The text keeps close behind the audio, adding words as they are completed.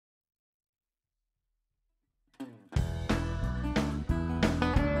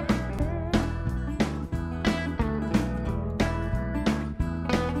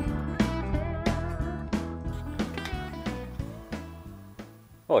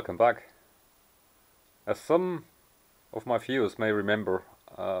Welcome back. As some of my viewers may remember,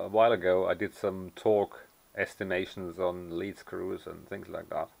 a while ago I did some torque estimations on lead screws and things like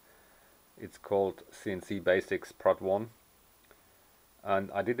that. It's called CNC Basics Part 1,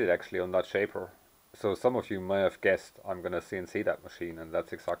 and I did it actually on that shaper. So some of you may have guessed I'm gonna CNC that machine, and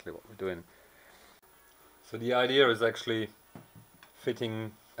that's exactly what we're doing. So the idea is actually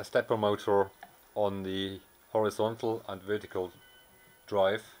fitting a stepper motor on the horizontal and vertical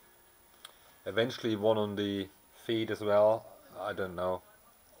drive. Eventually one on the feed as well, I don't know.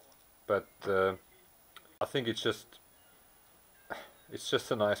 But I think it's just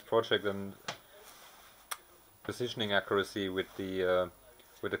a nice project, and positioning accuracy with the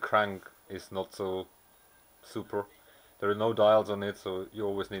crank is not so super. There are no dials on it, so you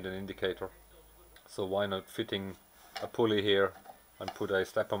always need an indicator. So why not fitting a pulley here and put a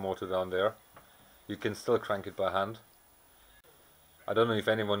stepper motor down there? You can still crank it by hand. I don't know if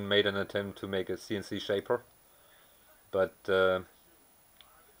anyone made an attempt to make a CNC shaper, but I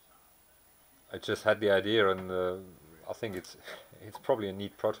just had the idea, and I think it's probably a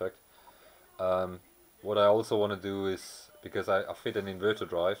neat project. What I also want to do is, because I fit an inverter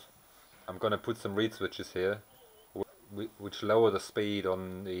drive, I'm going to put some reed switches here which lower the speed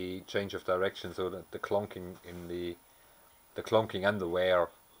on the change of direction, so that the clunking and the wear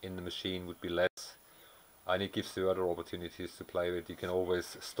in the machine would be less, and it gives you other opportunities to play with. You can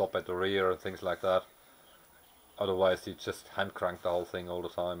always stop at the rear and things like that. Otherwise you just hand crank the whole thing all the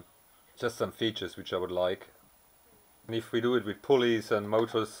time. Just some features which I would like. And if we do it with pulleys and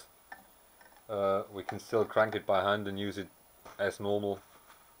motors, we can still crank it by hand and use it as normal.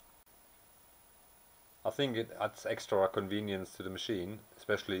 I think it adds extra convenience to the machine,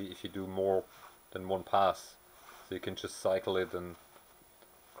 especially if you do more than one pass. So you can just cycle it and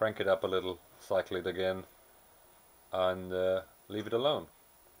crank it up a little, cycle it again, and leave it alone.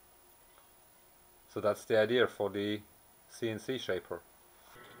 So that's the idea for the CNC shaper.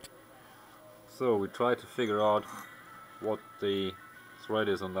 So we tried to figure out what the thread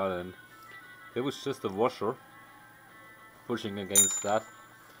is on that end. It was just a washer pushing against that,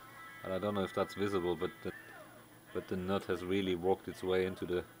 and I don't know if that's visible, but the nut has really worked its way into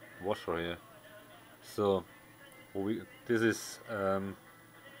the washer here. So this is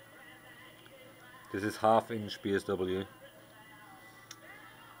 1/2" BSW,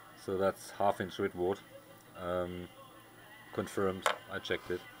 so that's 1/2" Ritwood. Confirmed, I checked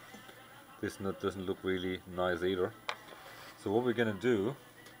it. This nut doesn't look really nice either. So what we're gonna do,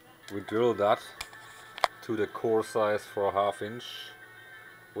 we drill that to the core size for a 1/2"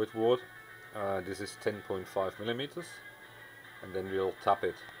 Ritwood. This is 10.5 millimeters, and then we'll tap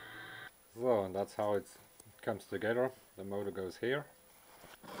it. So, and that's how it comes together. The motor goes here.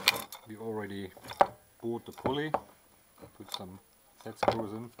 We already bored the pulley, put some set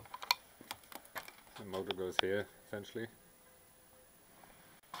screws in. The motor goes here essentially.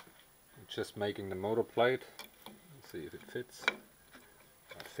 Just making the motor plate. Let's see if it fits.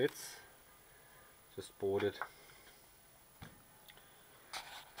 That fits. Just bored it.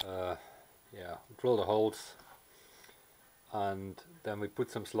 Yeah, drill the holes, and then we put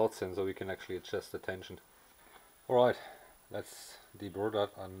some slots in so we can actually adjust the tension. Alright, let's debore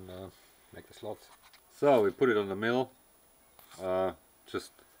that and make the slots. So we put it on the mill,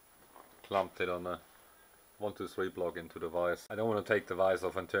 just clamped it on a 123 block into the vise. I don't want to take the vise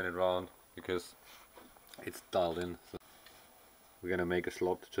off and turn it around because it's dialed in. So we're gonna make a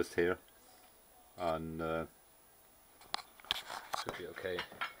slot just here, and should be okay.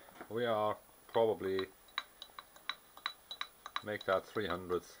 We are probably make that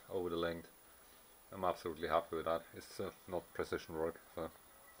 300 over the length. I'm absolutely happy with that. It's not precision work, so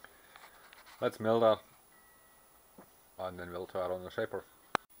let's mill that, and then we'll try it on the shaper.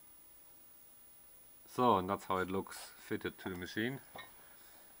 So, and that's how it looks fitted to the machine.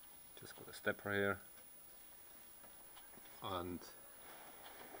 Just got a stepper here, and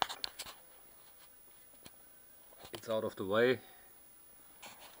it's out of the way.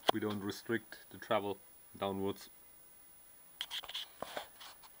 We don't restrict the travel downwards.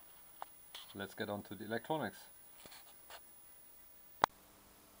 Let's get on to the electronics.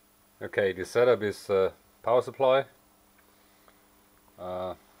 Okay, the setup is power supply,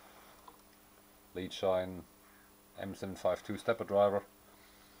 lead shine M752 stepper driver,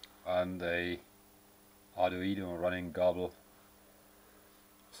 and a Arduino running Gabel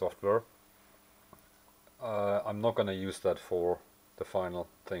software. I'm not going to use that for the final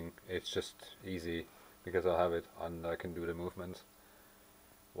thing. It's just easy because I have it and I can do the movements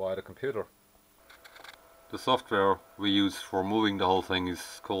via the computer. The software we use for moving the whole thing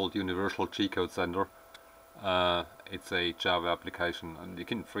is called Universal G-Code Center. It's a Java application and you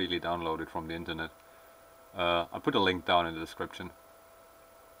can freely download it from the internet. I'll put a link down in the description.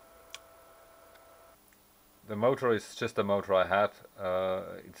 The motor is just a motor I had.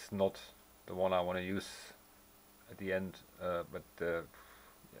 It's not the one I want to use at the end, but yeah,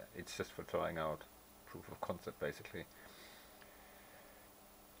 it's just for trying out proof of concept basically.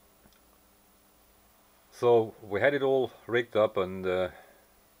 So we had it all rigged up and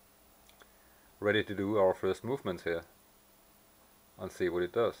ready to do our first movements here and see what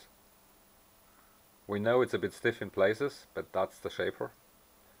it does. We know it's a bit stiff in places, but that's the shaper,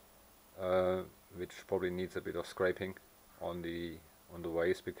 which probably needs a bit of scraping on the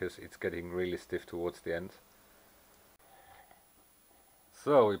waist because it's getting really stiff towards the end.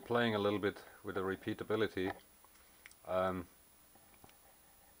 So we're playing a little bit with the repeatability. The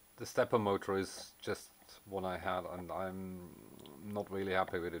stepper motor is just one I had and I'm not really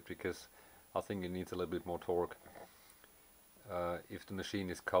happy with it because I think it needs a little bit more torque. If the machine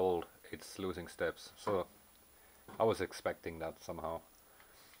is cold, it's losing steps, so I was expecting that somehow.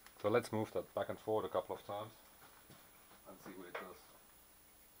 So let's move that back and forth a couple of times and see what it does.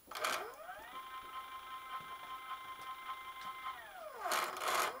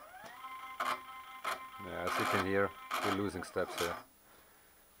 Yeah, as you can hear, we're losing steps here,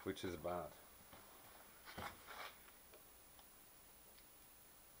 which is bad.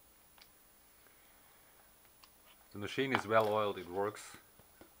 The machine is well oiled, it works.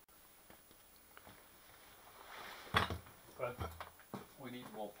 But we need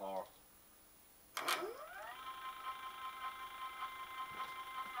more power.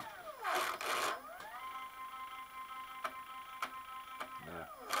 Yeah,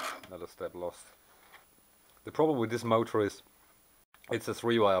 another step lost. The problem with this motor is it's a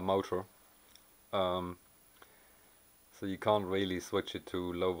 3-wire motor, so you can't really switch it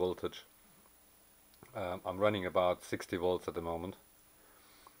to low voltage. I'm running about 60 volts at the moment.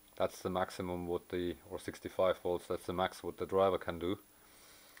 That's the maximum what the, or 65 volts, that's the max what the driver can do.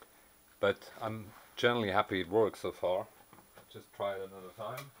 But I'm generally happy it works so far. Just try it another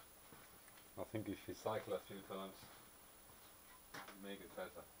time. I think if you cycle a few times, you make it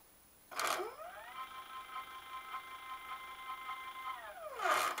better.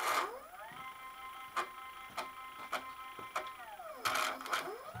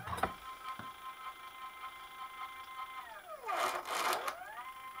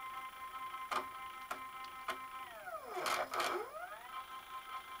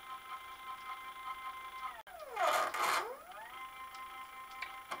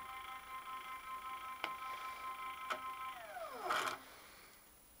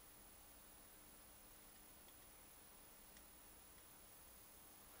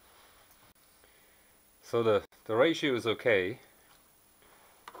 So the ratio is okay.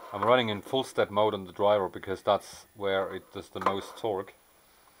 I'm running in full step mode on the driver because that's where it does the most torque.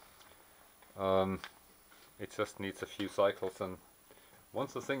 It just needs a few cycles, and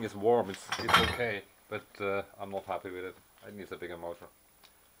once the thing is warm it's okay, but I'm not happy with it. It needs a bigger motor.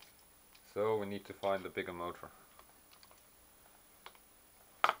 So we need to find a bigger motor.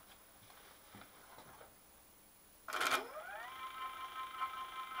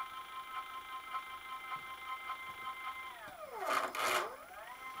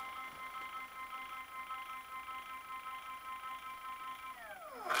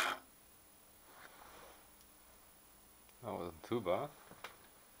 That wasn't too bad.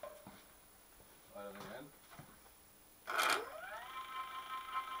 Try it again.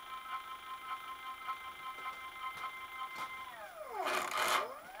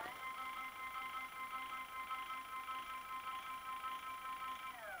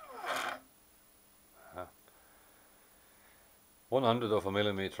 Ah. 100 of a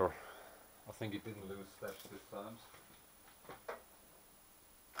millimeter. I think it didn't lose steps this time.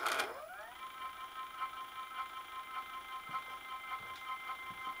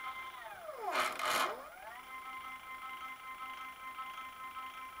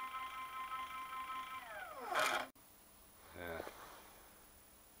 Yeah.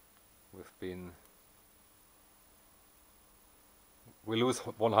 We lose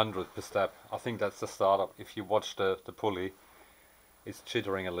 100 per step. I think that's the startup. If you watch the pulley, it's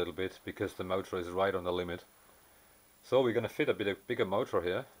chittering a little bit because the motor is right on the limit. So we're going to fit a bigger motor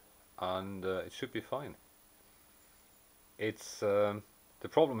here, and it should be fine. It's the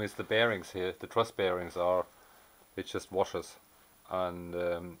problem is the bearings here. The truss bearings are, it just washes, and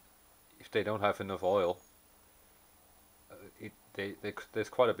if they don't have enough oil, there's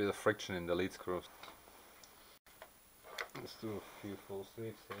quite a bit of friction in the lead screws. Let's do a few full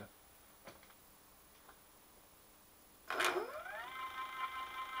sweeps here.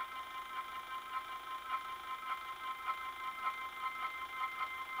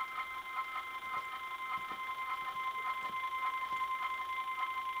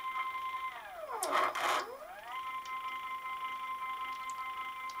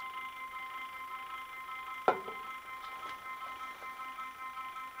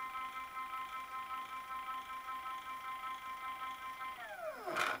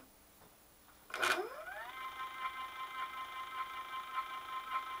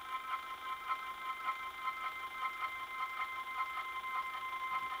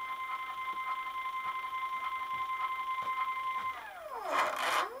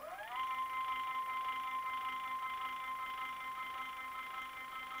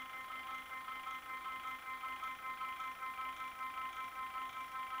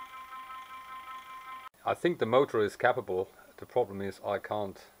 I think the motor is capable. The problem is I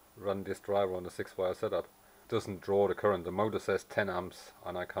can't run this driver on the 6-wire setup. It doesn't draw the current. The motor says 10 amps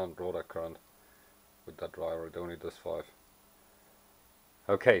and I can't draw that current with that driver. It only does 5.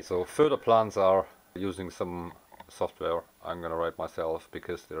 Okay, so further plans are using some software I'm gonna write myself,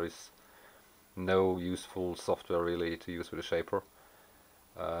 because there is no useful software really to use with a shaper,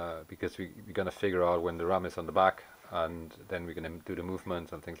 because we're gonna figure out when the ram is on the back, and then we're gonna do the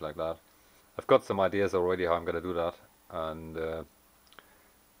movements and things like that. I've got some ideas already how I'm gonna do that, and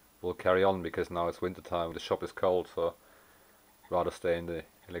we'll carry on, because now it's winter time, the shop is cold, so rather stay in the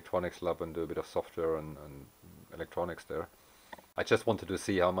electronics lab and do a bit of software and electronics there. I just wanted to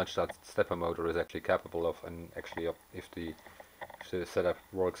see how much that stepper motor is actually capable of, and actually if the setup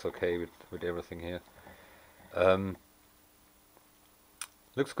works okay with everything here.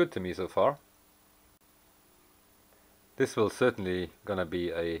 Looks good to me so far. This will certainly gonna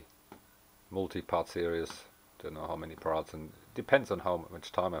be a multi-part series. Don't know how many parts, and depends on how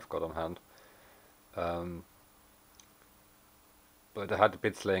much time I've got on hand. But I had the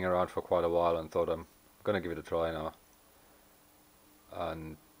bits laying around for quite a while and thought I'm gonna give it a try now.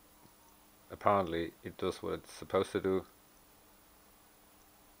 And apparently it does what it's supposed to do.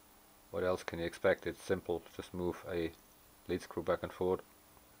 What else can you expect? It's simple, just move a lead screw back and forward.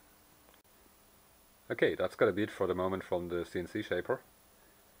 Okay, that's gonna be it for the moment from the CNC shaper.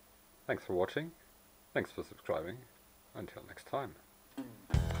 Thanks for watching, thanks for subscribing, until next time.